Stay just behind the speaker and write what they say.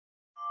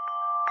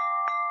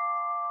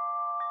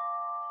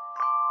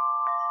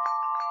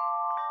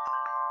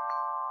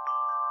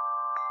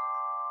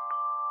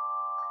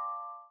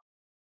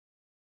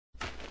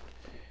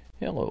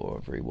Hello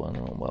everyone,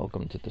 and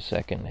welcome to the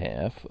second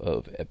half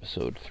of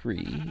episode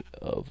 3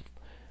 of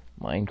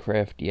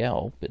Minecraft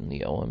YALP in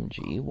the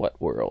OMGwhat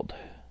world.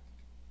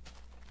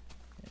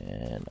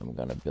 And I'm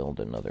gonna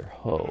build another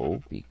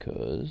hoe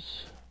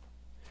because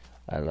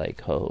I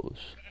like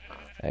hoes.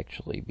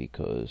 Actually,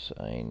 because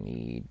I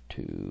need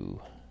to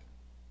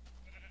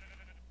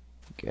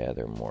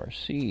gather more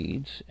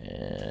seeds,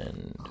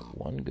 and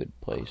one good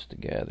place to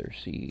gather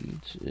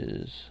seeds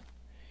is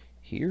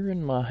here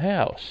in my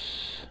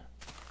house.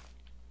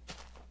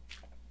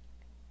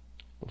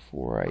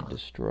 Before I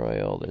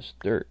destroy all this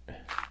dirt. Now,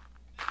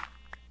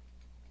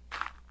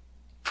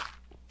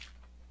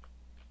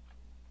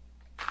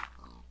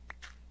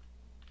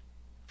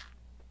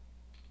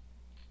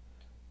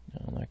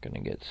 I'm not going to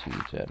get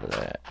seeds out of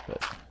that,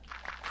 but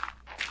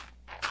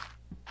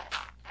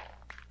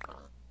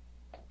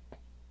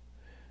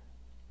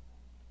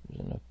there's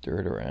enough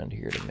dirt around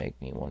here to make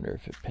me wonder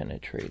if it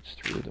penetrates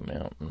through the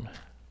mountain.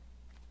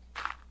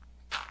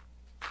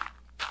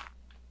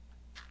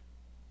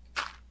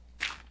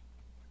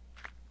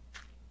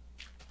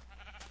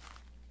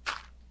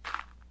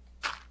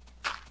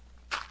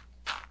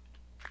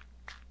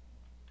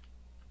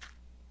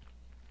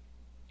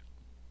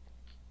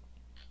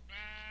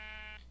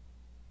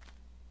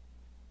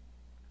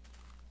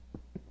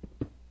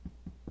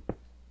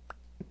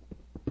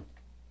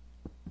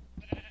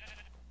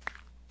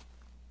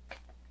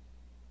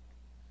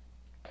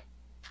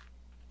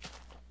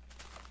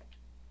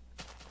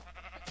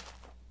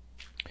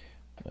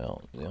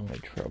 Well, the only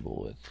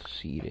trouble with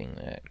seeding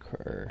that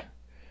or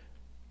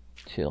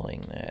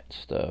tilling that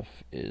stuff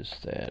is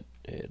that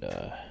it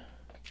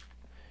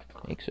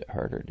makes it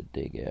harder to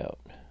dig out.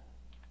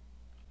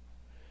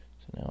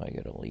 So now I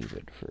gotta leave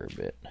it for a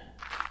bit.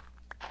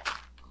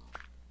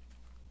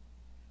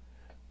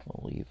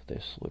 I'll leave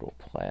this little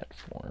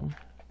platform.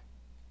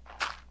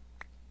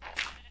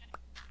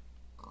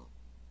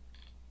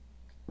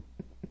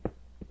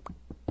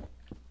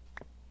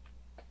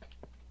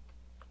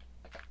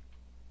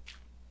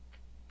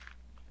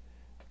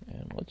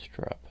 And let's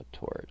drop a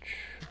torch.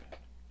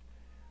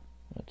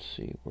 Let's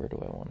see, where do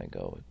I want to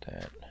go with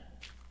that?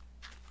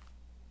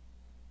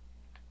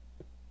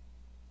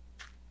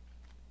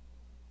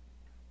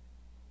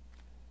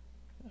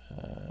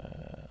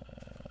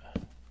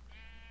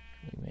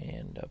 We may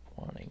end up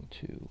wanting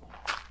to,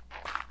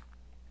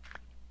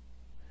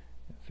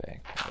 in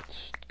fact,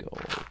 let's go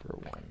over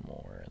one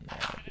more and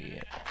that'll be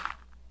it.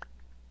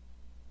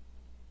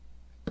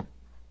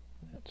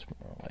 That's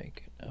more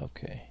like it.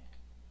 Okay.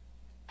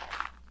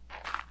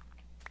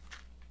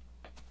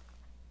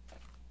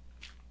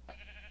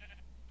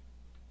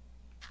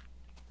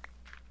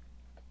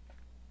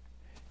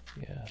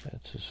 Yeah,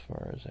 that's as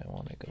far as I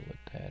want to go with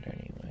that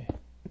anyway.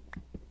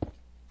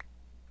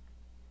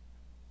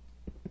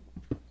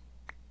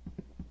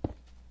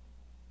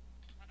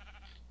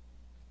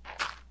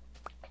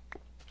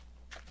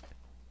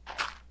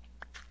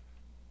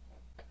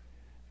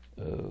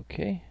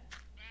 Okay.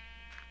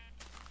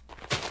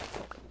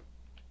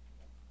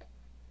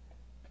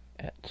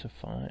 That's a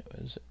fine. What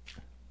is it?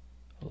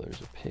 Oh,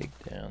 there's a pig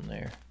down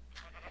there.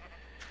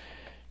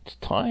 It's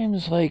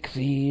times like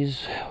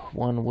these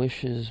one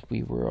wishes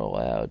we were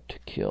allowed to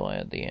kill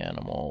the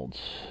animals.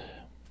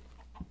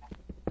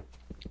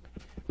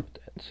 But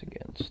that's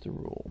against the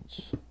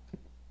rules.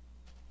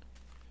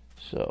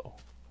 So,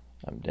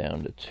 I'm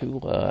down to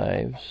 2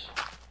 lives.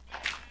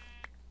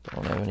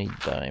 Don't have any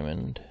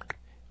diamond.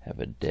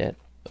 Have a debt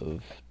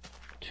of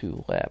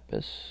 2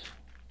 lapis.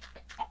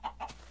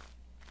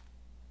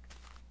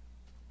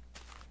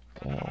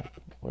 Well,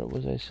 what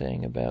was I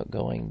saying about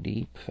going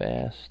deep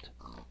fast?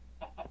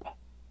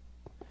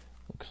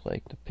 Looks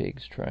like the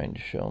pig's trying to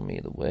show me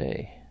the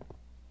way.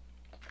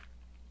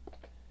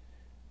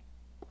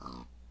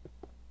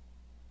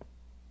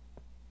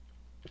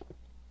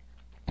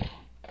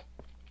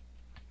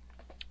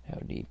 How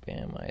deep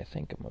am I? I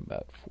think I'm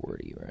about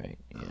 40, right?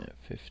 Yeah,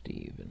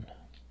 50 even.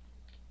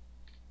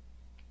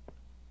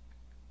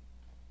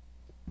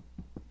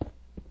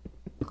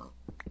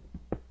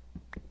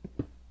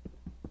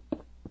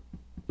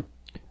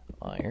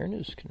 Iron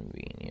is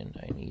convenient.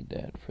 I need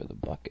that for the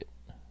bucket.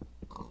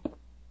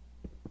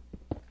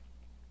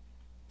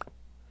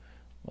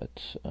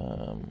 Let's,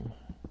 oh,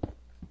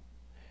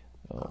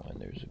 and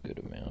there's a good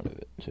amount of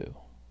it, too.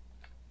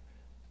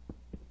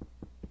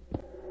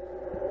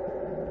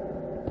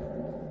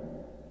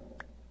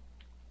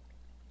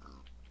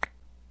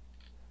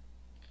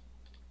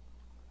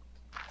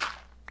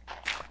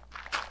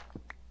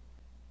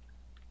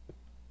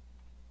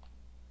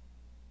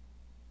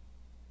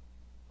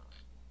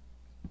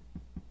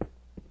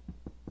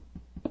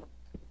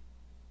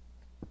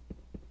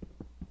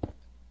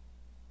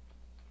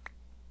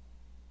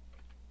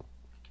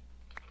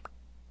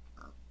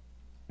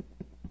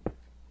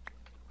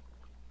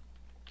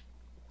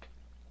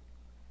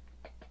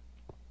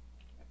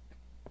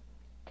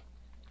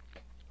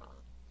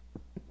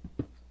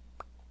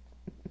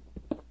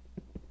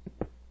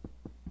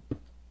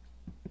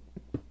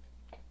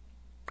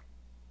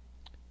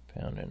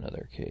 Found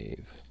another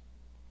cave.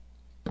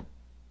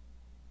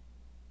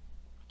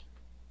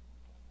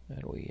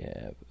 What do we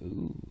have?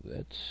 Ooh,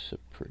 that's a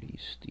pretty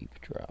steep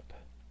drop.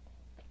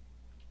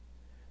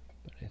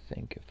 But I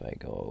think if I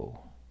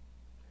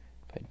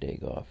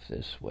dig off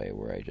this way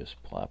where I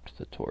just plopped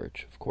the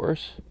torch, of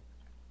course.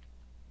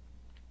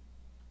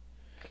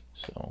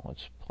 So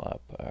let's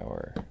plop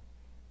our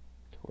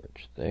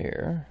torch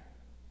there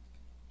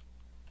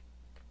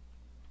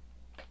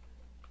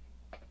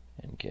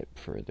and get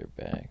further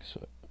back.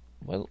 So,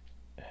 well,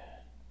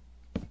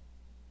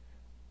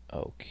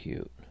 oh,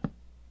 cute.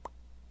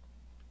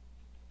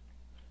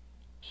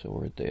 So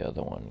where'd the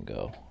other one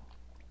go?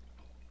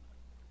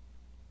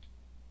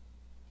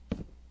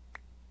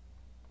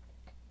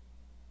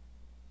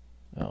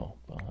 Oh,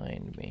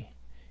 behind me.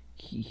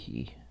 Hee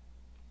hee.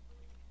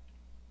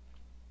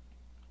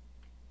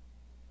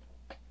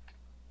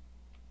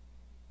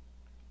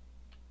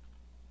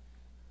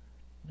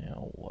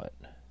 Now what?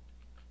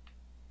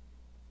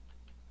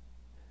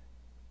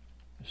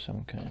 There's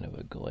some kind of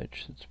a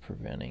glitch that's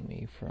preventing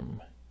me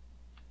from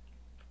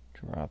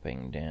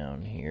dropping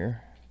down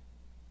here.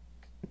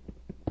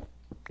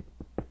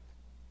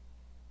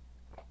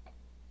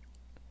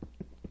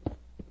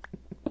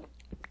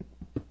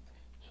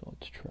 So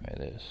let's try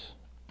this.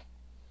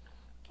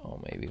 Oh,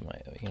 maybe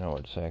you know,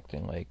 it's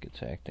acting like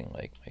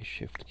my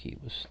shift key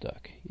was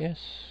stuck. Yes.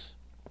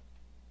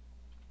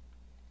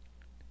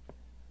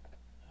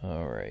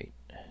 Alright,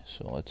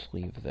 so let's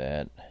leave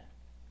that.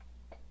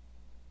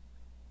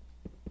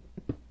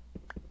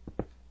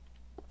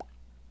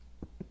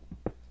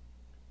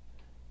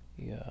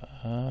 Yeah.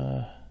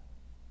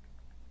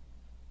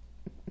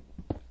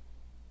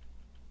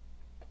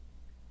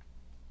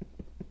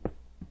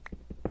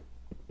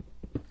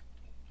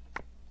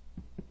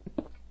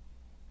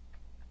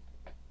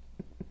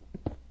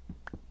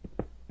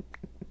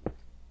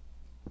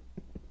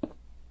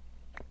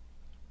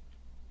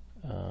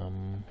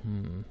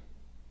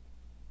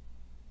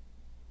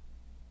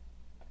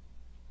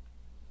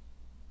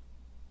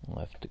 I'll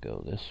have to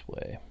go this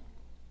way.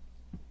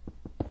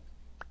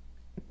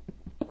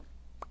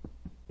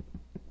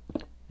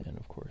 And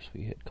of course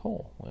we hit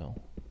coal.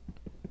 Well,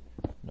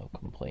 no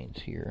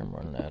complaints here. I'm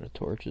running out of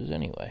torches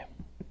anyway.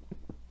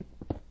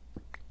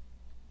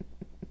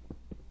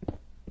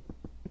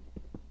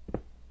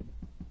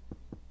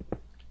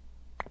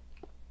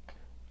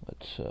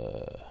 Let's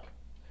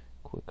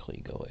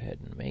quickly go ahead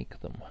and make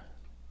them.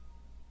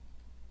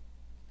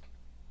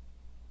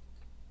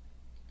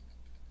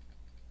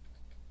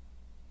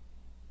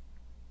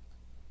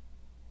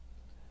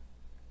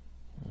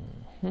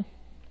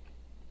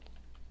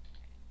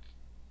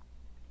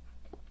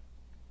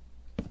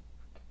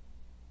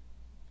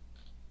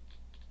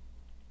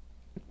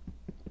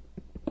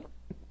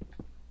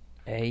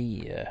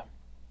 Hey,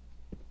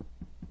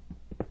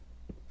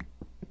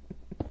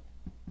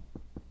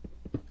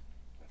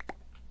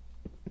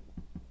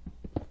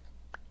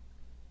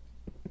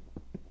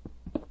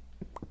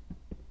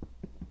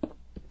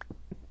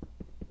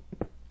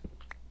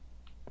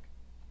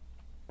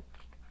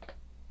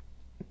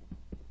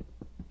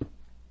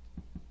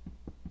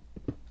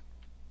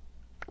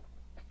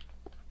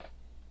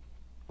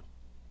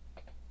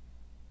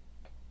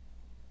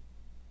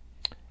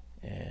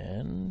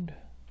 and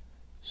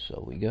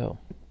so we go.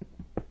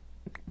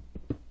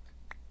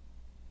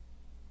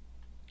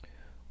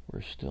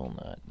 We're still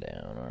not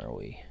down, are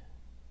we?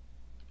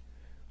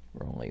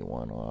 We're only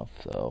one off,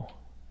 though,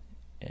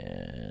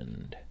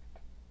 and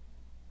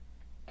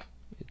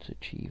it's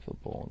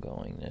achievable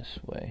going this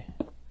way.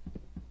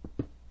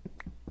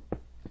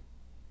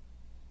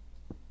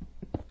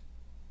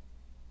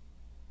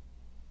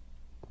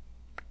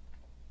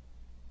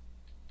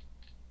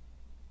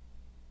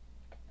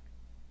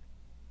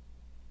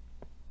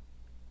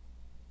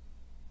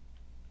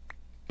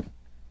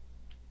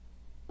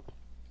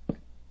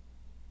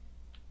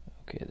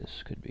 Okay,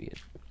 this could be it.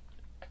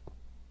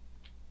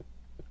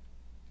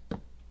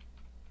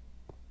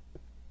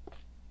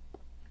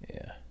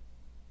 Yeah.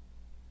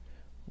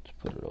 Let's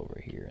put it over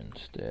here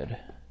instead.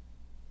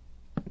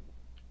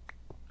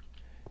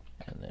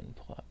 And then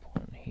plop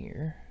one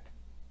here.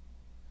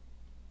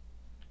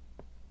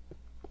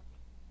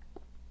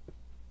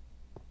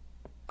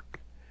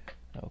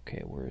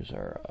 Okay, where's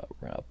our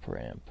up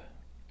ramp?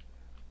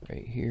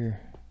 Right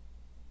here.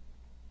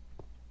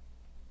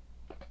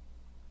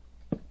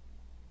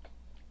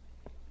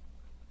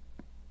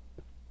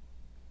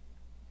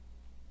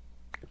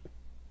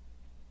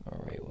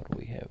 Alright, what do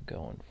we have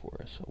going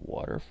for us? A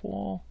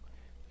waterfall,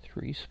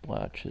 3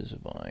 splotches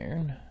of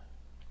iron,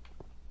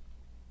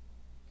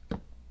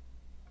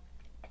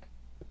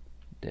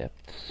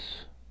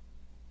 depths,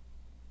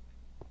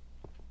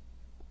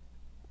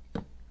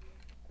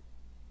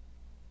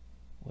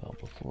 well,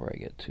 before I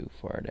get too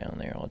far down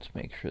there, let's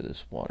make sure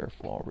this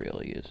waterfall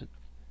really is a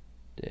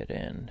dead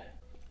end.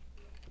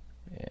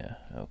 Yeah,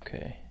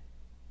 okay.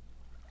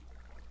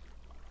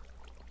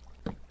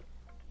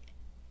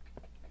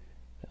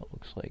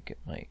 Looks like it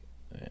might,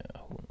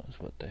 yeah, who knows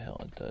what the hell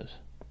it does.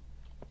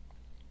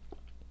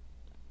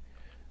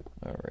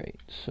 Alright,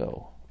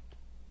 so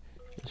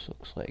this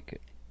looks like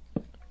it.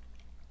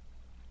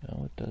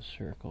 No, it does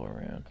circle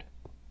around.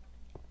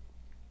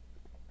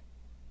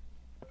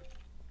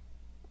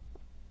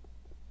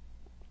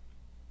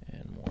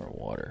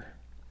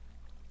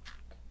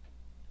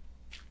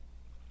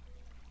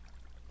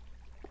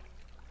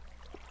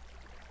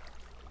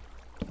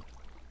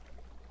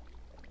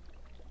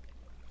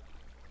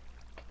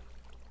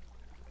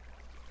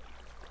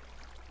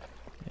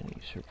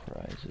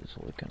 surprises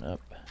looking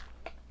up?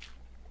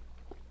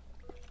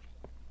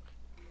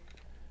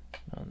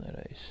 None that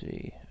I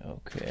see.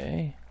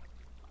 Okay.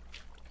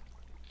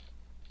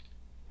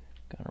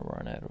 Gonna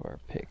run out of our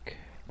pick.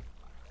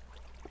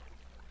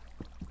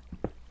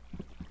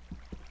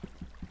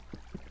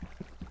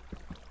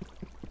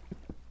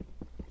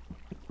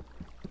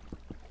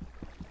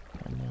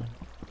 Come on.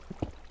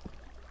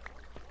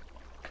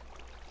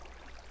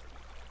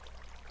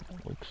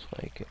 It looks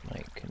like it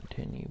might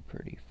continue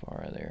pretty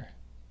far there.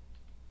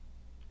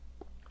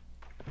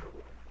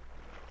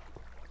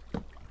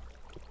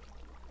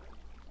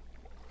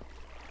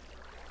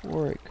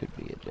 Or it could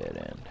be a dead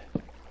end.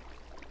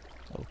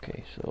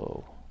 Okay,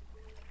 so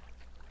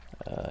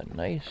a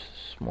nice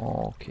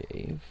small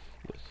cave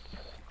with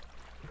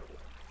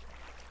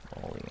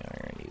all the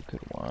iron you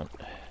could want.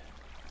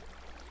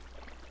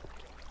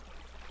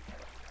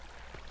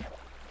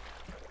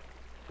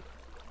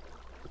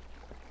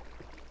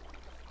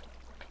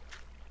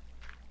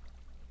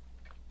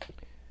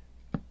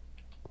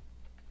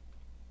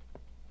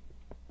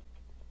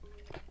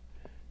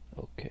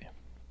 Okay.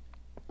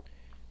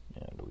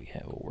 Now, do we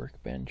have a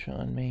workbench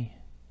on me?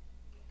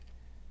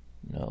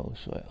 No,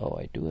 so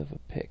I do have a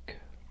pick.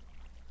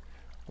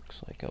 Looks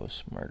like I was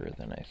smarter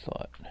than I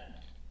thought.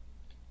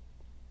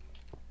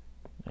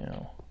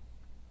 Now,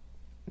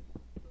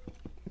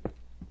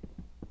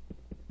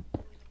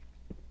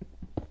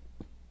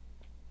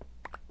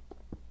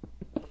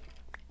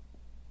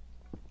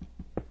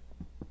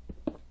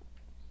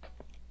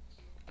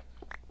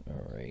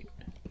 all right.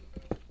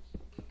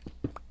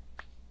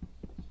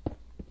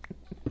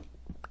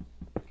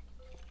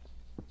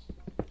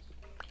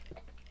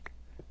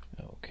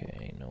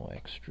 Okay, no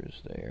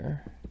extras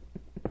there.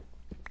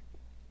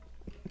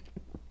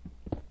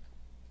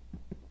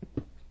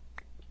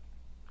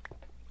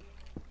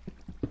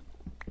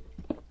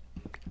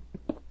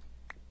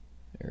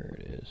 There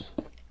it is.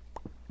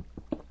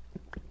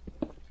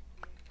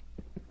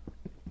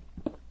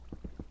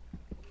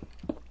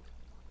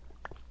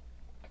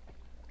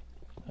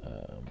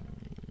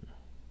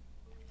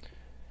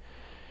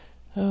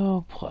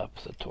 Oh, plop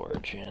the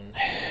torch in.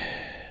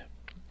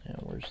 Now,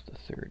 where's the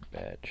third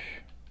batch?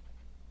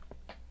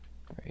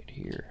 Right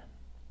here.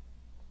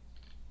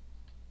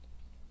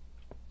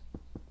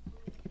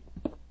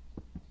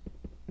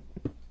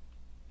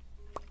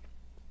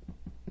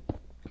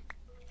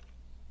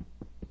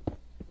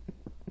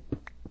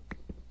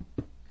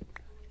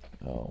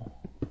 Oh.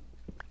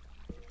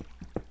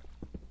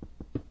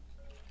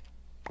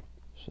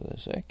 So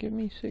does that give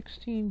me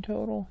 16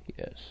 total?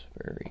 Yes,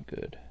 very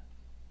good.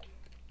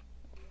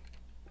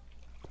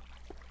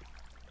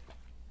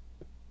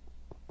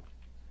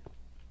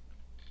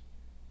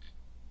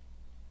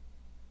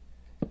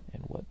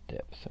 And what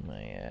depth am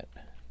I at?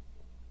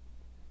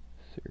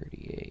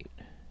 38.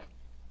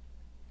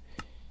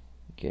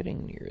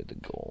 Getting near the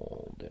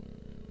gold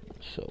and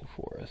so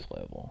forth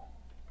level.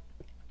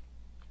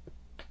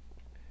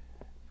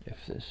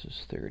 If this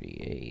is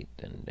 38,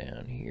 then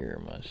down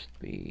here must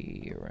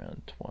be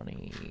around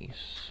 20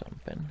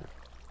 something.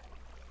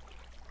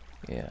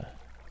 Yeah.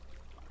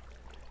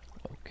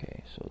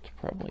 Okay, so it's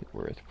probably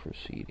worth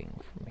proceeding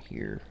from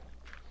here.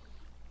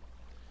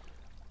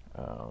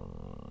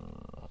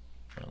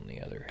 On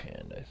the other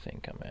hand, I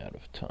think I'm out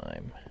of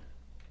time.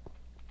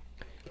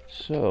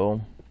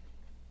 So,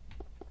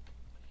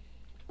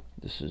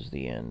 this is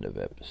the end of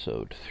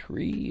episode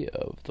 3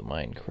 of the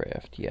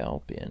Minecraft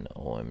YALP in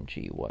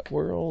OMGwhat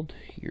world.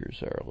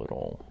 Here's our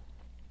little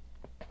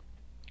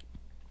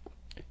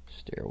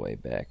stairway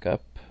back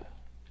up.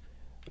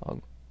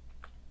 I'll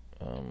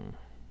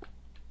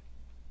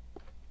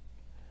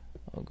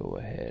go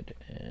ahead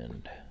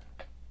and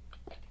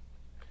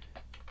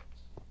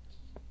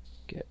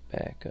get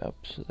back up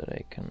so that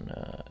I can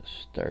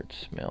start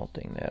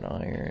smelting that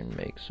iron,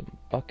 make some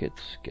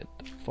buckets, get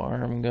the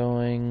farm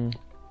going.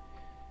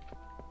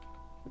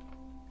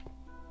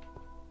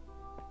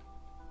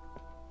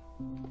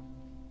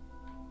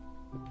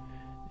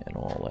 And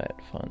all that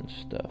fun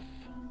stuff.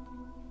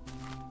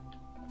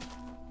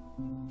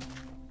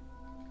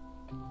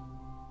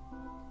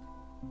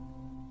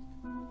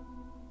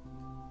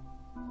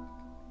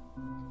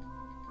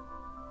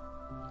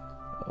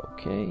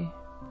 Okay,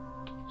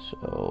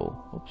 so,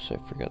 oops, I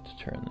forgot to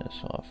turn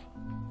this off.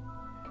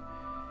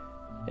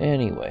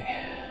 Anyway,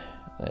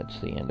 that's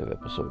the end of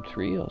episode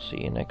 3. I'll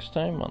see you next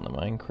time on the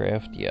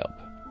Minecraft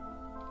YALP.